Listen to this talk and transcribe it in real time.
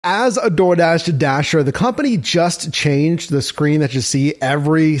As a DoorDash Dasher, the company just changed the screen that you see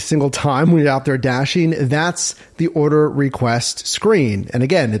every single time when you're out there dashing. That's the order request screen. And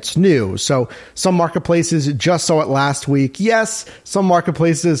again, it's new. So some marketplaces just saw it last week. Yes, some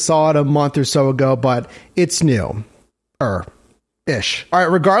marketplaces saw it a month or so ago, but it's new. Ish. All right,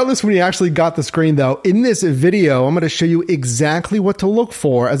 regardless when you actually got the screen though, in this video, I'm going to show you exactly what to look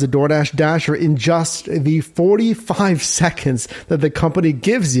for as a DoorDash Dasher in just the 45 seconds that the company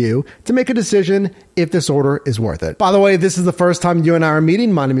gives you to make a decision if this order is worth it. By the way, this is the first time you and I are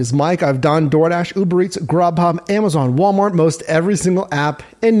meeting. My name is Mike. I've done DoorDash, Uber Eats, Grubhub, Amazon, Walmart, most every single app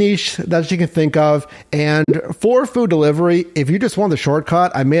and niche that you can think of. And for food delivery, if you just want the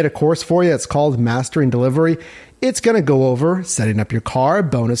shortcut, I made a course for you. It's called Mastering Delivery. It's going to go over setting up your car,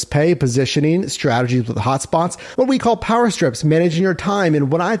 bonus pay, positioning, strategies with hotspots, what we call power strips, managing your time,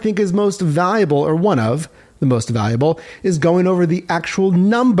 and what I think is most valuable, or one of the most valuable, is going over the actual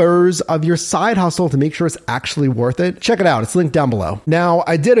numbers of your side hustle to make sure it's actually worth it. Check it out. It's linked down below. Now,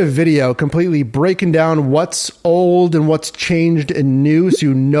 I did a video completely breaking down what's old and what's changed and new so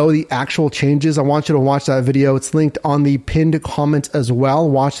you know the actual changes. I want you to watch that video. It's linked on the pinned comment as well.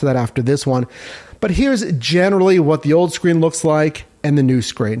 Watch that after this one. But here's generally what the old screen looks like and the new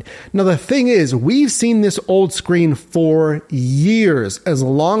screen. Now, the thing is, we've seen this old screen for years, as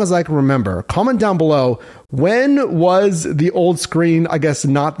long as I can remember. Comment down below, when was the old screen, I guess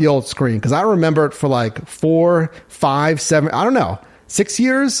not the old screen? Because I remember it for like 4, 5, 7, I don't know. 6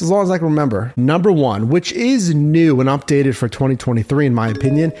 years, as long as I can remember. Number one, which is new and updated for 2023, in my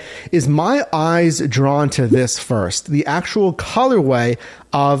opinion, is my eyes drawn to this first, the actual colorway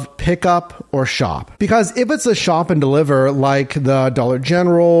of pickup or shop. Because if it's a shop and deliver like the Dollar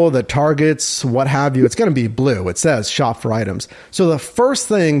General, the Targets, what have you, it's going to be blue. It says shop for items. So the first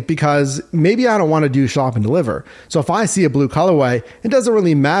thing, because maybe I don't want to do shop and deliver. So if I see a blue colorway, it doesn't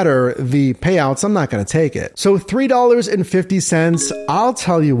really matter the payouts. I'm not going to take it. So $3.50, I'll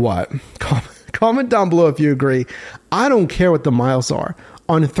tell you what, comment down below if you agree. I don't care what the miles are.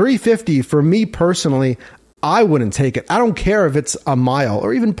 On $3.50, for me personally, I wouldn't take it. I don't care if it's a mile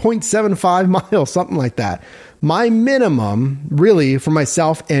or even 0.75 miles, something like that. My minimum, really, for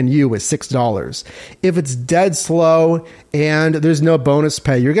myself and you is $6. If it's dead slow and there's no bonus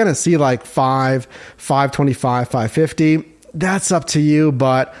pay, you're going to see like $5, $5.25, $5.50. That's up to you,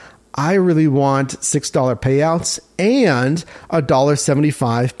 but I really want $6 payouts and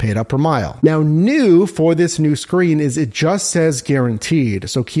 $1.75 paid up per mile. Now, new for this new screen is it just says guaranteed.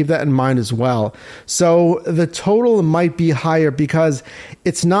 So keep that in mind as well. So the total might be higher because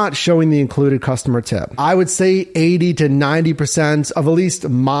it's not showing the included customer tip. I would say 80 to 90% of at least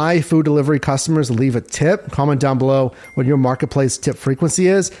my food delivery customers leave a tip. Comment down below what your marketplace tip frequency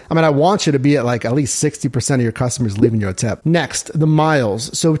is. I mean, I want you to be at like at least 60% of your customers leaving you a tip. Next, the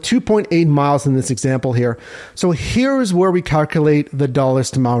miles. So 2.8 miles in this example here. So here's where we calculate the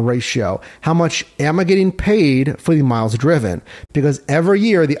dollars to mile ratio. How much am I getting paid for the miles driven? Because every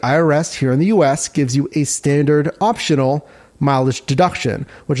year the IRS here in the US gives you a standard optional mileage deduction,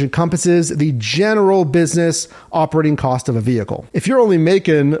 which encompasses the general business operating cost of a vehicle. If you're only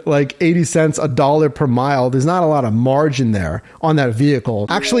making like 80 cents, $1 per mile, there's not a lot of margin there on that vehicle.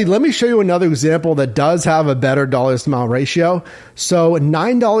 Actually, let me show you another example that does have a better dollars to mile ratio. So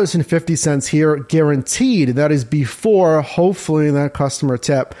 $9.50 here guaranteed. That is before, hopefully, that customer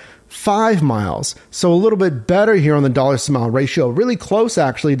tip. 5 miles. So a little bit better here on the dollars to mile ratio, really close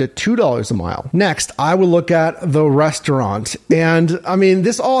actually to $2 a mile. Next, I will look at the restaurant. And I mean,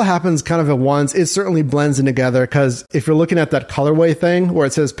 this all happens kind of at once. It certainly blends in together because if you're looking at that colorway thing where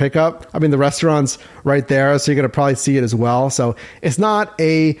it says pickup, I mean, the restaurant's right there. So you're going to probably see it as well. So it's not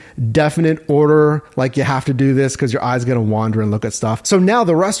a definite order like you have to do this because your eye's going to wander and look at stuff. So now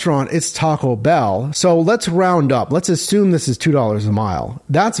the restaurant, it's Taco Bell. So let's round up. Let's assume this is $2 a mile.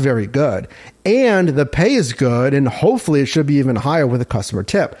 That's very good. And the pay is good, and hopefully it should be even higher with a customer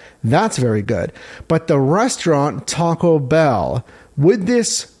tip. That's very good. But the restaurant, Taco Bell, would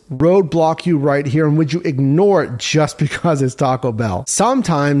this roadblock you right here, and would you ignore it just because it's Taco Bell?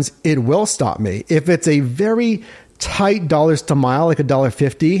 Sometimes it will stop me. If it's a very tight dollars to mile, like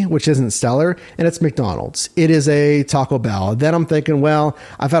 $1.50, which isn't stellar, and it's McDonald's. It is a Taco Bell. Then I'm thinking, well,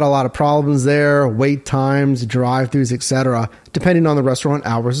 I've had a lot of problems there, wait times, drive-thrus, etc., depending on the restaurant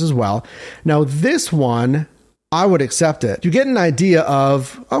hours as well. Now, this one, I would accept it. You get an idea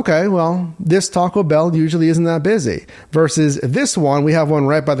of, okay, well, this Taco Bell usually isn't that busy. Versus this one, we have one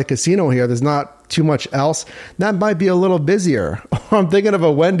right by the casino here. There's not too much else, that might be a little busier. I'm thinking of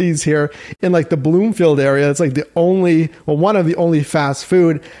a Wendy's here in like the Bloomfield area. It's like one of the only fast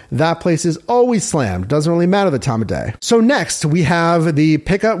food. That place is always slammed. Doesn't really matter the time of day. So next we have the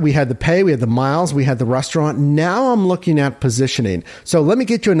pickup, we had the pay, we had the miles, we had the restaurant. Now I'm looking at positioning. So let me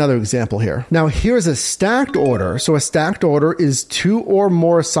get you another example here. Now here's a stacked order. So a stacked order is 2 or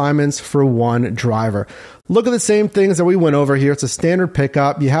more assignments for one driver. Look at the same things that we went over here. It's a standard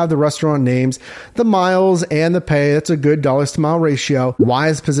pickup. You have the restaurant names, the miles, and the pay. That's a good dollars to mile ratio. Why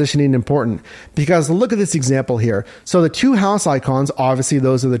is positioning important? Because look at this example here. So the 2 house icons, obviously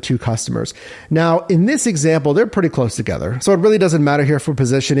those are the 2 customers. Now in this example, they're pretty close together. So it really doesn't matter here for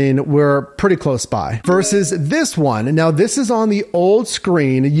positioning. We're pretty close by. Versus this one. Now this is on the old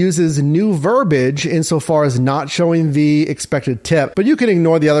screen. It uses new verbiage insofar as not showing the expected tip, but you can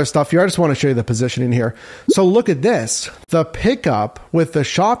ignore the other stuff here. I just want to show you the positioning here. So look at this. The pickup with the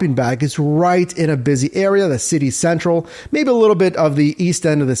shopping bag is right in a busy area, the city central, maybe a little bit of the east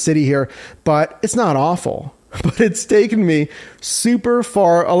end of the city here, but it's not awful. But it's taken me super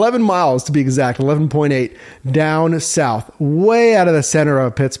far, 11 miles to be exact, 11.8 down south, way out of the center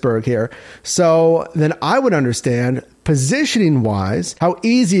of Pittsburgh here. So then I would understand positioning wise, how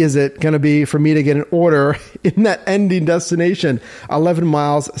easy is it going to be for me to get an order in that ending destination 11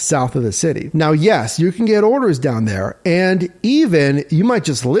 miles south of the city? Now, yes, you can get orders down there, and even you might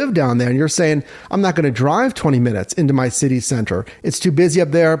just live down there and you're saying, I'm not going to drive 20 minutes into my city center. It's too busy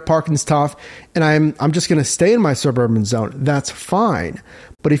up there. Parking's tough. And I'm just going to stay in my suburban zone. That's fine.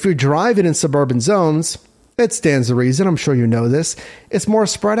 But if you're driving in suburban zones, it stands to reason, I'm sure you know this, it's more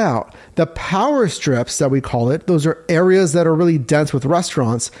spread out. The power strips that we call it, those are areas that are really dense with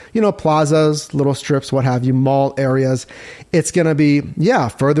restaurants, plazas, little strips, what have you, mall areas. It's going to be,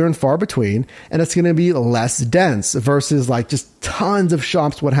 further and far between, and it's going to be less dense versus like just tons of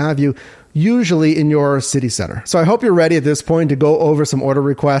shops, what have you, usually in your city center. So I hope you're ready at this point to go over some order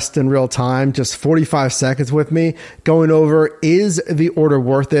requests in real time, just 45 seconds with me, going over, is the order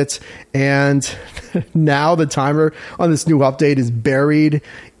worth it? And now the timer on this new update is buried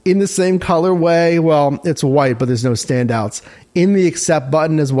in the same colorway. Well, it's white, but there's no standouts. In the accept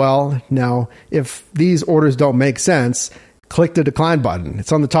button as well. Now, if these orders don't make sense, click the decline button.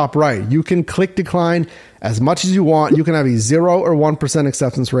 It's on the top right. You can click decline as much as you want. You can have a 0 or 1%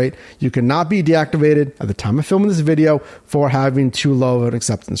 acceptance rate. You cannot be deactivated at the time of filming this video for having too low of an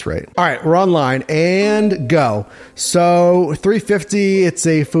acceptance rate. All right, we're online and go. So $3.50, it's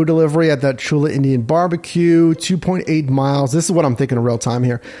a food delivery at that Chula Indian barbecue, 2.8 miles. This is what I'm thinking in real time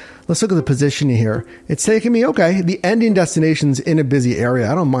here. Let's look at the positioning here. It's taking me, okay, the ending destination's in a busy area.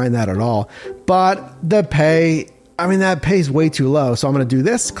 I don't mind that at all. But the pay, that pays way too low. So I'm going to do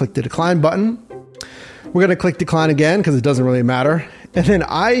this, click the decline button. We're going to click decline again because it doesn't really matter. And then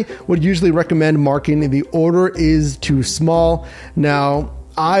I would usually recommend marking the order is too small. Now,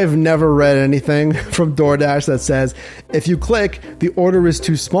 I've never read anything from DoorDash that says if you click the order is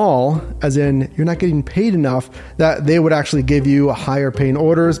too small, as in you're not getting paid enough, that they would actually give you higher paying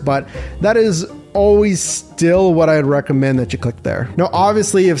orders. But that is always still what I'd recommend that you click there. Now,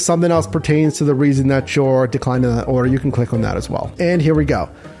 obviously, if something else pertains to the reason that you're declining that order, you can click on that as well. And here we go.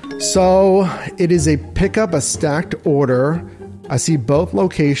 So it is a pickup, a stacked order. I see both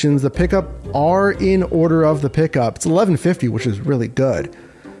locations. The pickup are in order of the pickup. It's $11.50, which is really good.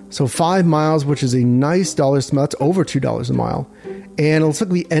 So 5 miles, which is a nice dollars to mile. That's over $2 a mile. And let's look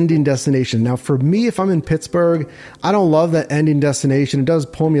at the ending destination. Now, for me, if I'm in Pittsburgh, I don't love that ending destination. It does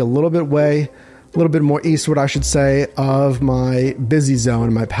pull me a little bit more eastward, I should say, of my busy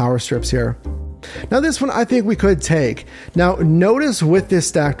zone, my power strips here. Now, this one I think we could take. Now, notice with this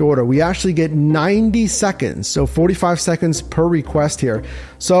stacked order, we actually get 90 seconds, so 45 seconds per request here.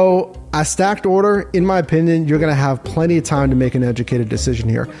 So a stacked order, in my opinion, you're going to have plenty of time to make an educated decision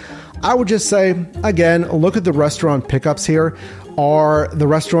here. I would just say, again, look at the restaurant pickups here. Are the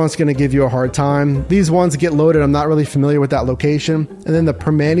restaurants going to give you a hard time? These ones get loaded. I'm not really familiar with that location. And then the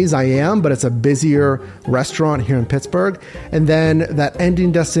Permanis I am, but it's a busier restaurant here in Pittsburgh. And then that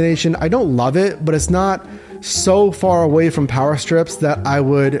ending destination, I don't love it, but it's not so far away from power strips that I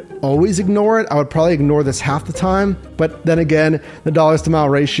would always ignore it. I would probably ignore this half the time. But then again, the dollars to mile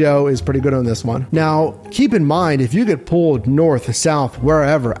ratio is pretty good on this one. Now, keep in mind, if you get pulled north, south,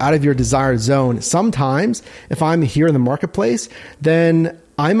 wherever, out of your desired zone, sometimes if I'm here in the marketplace, then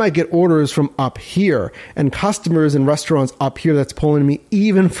I might get orders from up here and customers and restaurants up here that's pulling me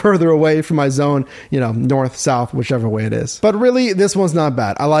even further away from my zone, north, south, whichever way it is. But really, this one's not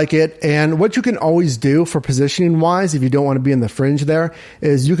bad. I like it. And what you can always do for positioning wise, if you don't want to be in the fringe there,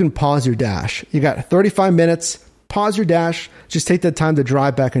 is you can pause your dash. You got 35 minutes pause your dash, just take the time to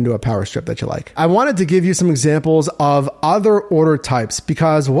drive back into a power strip that you like. I wanted to give you some examples of other order types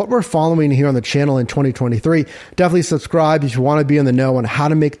because what we're following here on the channel in 2023, definitely subscribe if you want to be in the know on how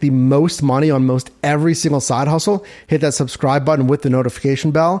to make the most money on most every single side hustle. Hit that subscribe button with the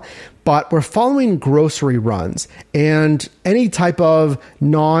notification bell. But we're following grocery runs and any type of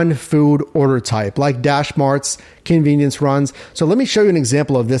non-food order type like Dash Marts, convenience runs. So let me show you an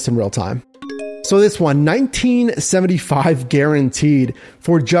example of this in real time. So this one, $19.75 guaranteed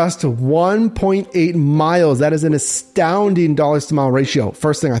for just 1.8 miles. That is an astounding dollars to mile ratio.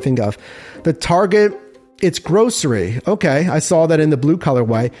 First thing I think of. The target, it's grocery. Okay, I saw that in the blue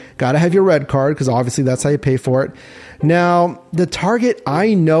colorway. Gotta have your red card because obviously that's how you pay for it. Now, the Target,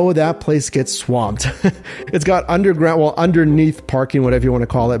 I know that place gets swamped. It's got underneath parking, whatever you want to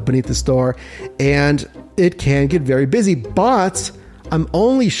call it, beneath the store, and it can get very busy, but I'm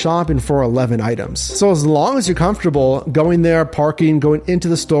only shopping for 11 items. So as long as you're comfortable going there, parking, going into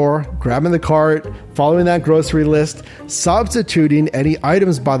the store, grabbing the cart, following that grocery list, substituting any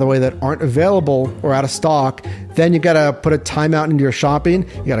items, by the way, that aren't available or out of stock, then you gotta put a timeout into your shopping.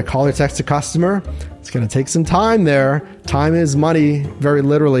 You gotta call or text a customer. It's going to take some time there. Time is money, very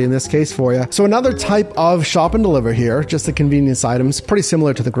literally in this case for you. So another type of shop and deliver here, just the convenience items, pretty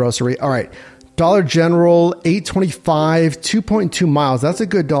similar to the grocery. All right. Dollar General, $8.25, 2.2 miles. That's a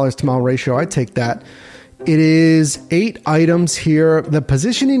good dollars to mile ratio. I take that. It is 8 items here. The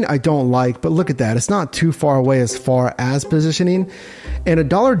positioning I don't like, but look at that. It's not too far away as far as positioning. And a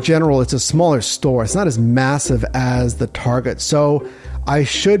Dollar General, it's a smaller store. It's not as massive as the Target. So I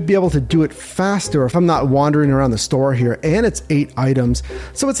should be able to do it faster if I'm not wandering around the store here, and it's 8 items.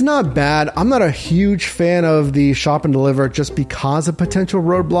 So it's not bad. I'm not a huge fan of the shop and deliver just because of potential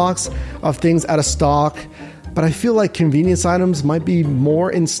roadblocks of things out of stock. But I feel like convenience items might be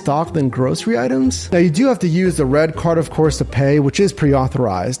more in stock than grocery items. Now you do have to use the red card, of course, to pay, which is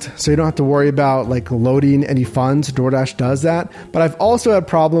pre-authorized. So you don't have to worry about like loading any funds. DoorDash does that. But I've also had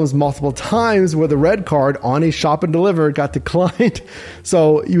problems multiple times where the red card on a shop and deliver got declined.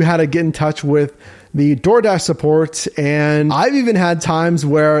 So you had to get in touch with the DoorDash support, and I've even had times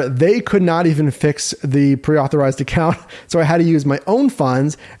where they could not even fix the pre-authorized account, so I had to use my own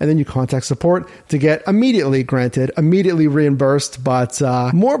funds, and then you contact support to get immediately granted, immediately reimbursed, but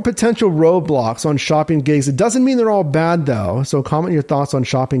more potential roadblocks on shopping gigs. It doesn't mean they're all bad though, so comment your thoughts on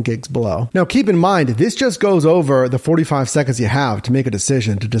shopping gigs below. Now keep in mind, this just goes over the 45 seconds you have to make a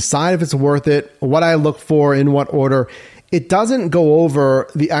decision, to decide if it's worth it, what I look for in what order. It doesn't go over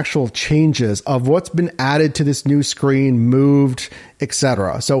the actual changes of what's been added to this new screen, moved,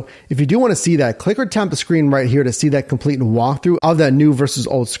 etc. So if you do want to see that, click or tap the screen right here to see that complete walkthrough of that new versus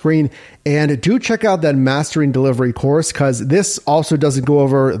old screen. And do check out that mastering delivery course because this also doesn't go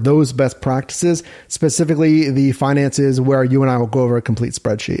over those best practices, specifically the finances where you and I will go over a complete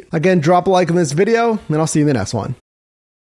spreadsheet. Again, drop a like on this video and I'll see you in the next one.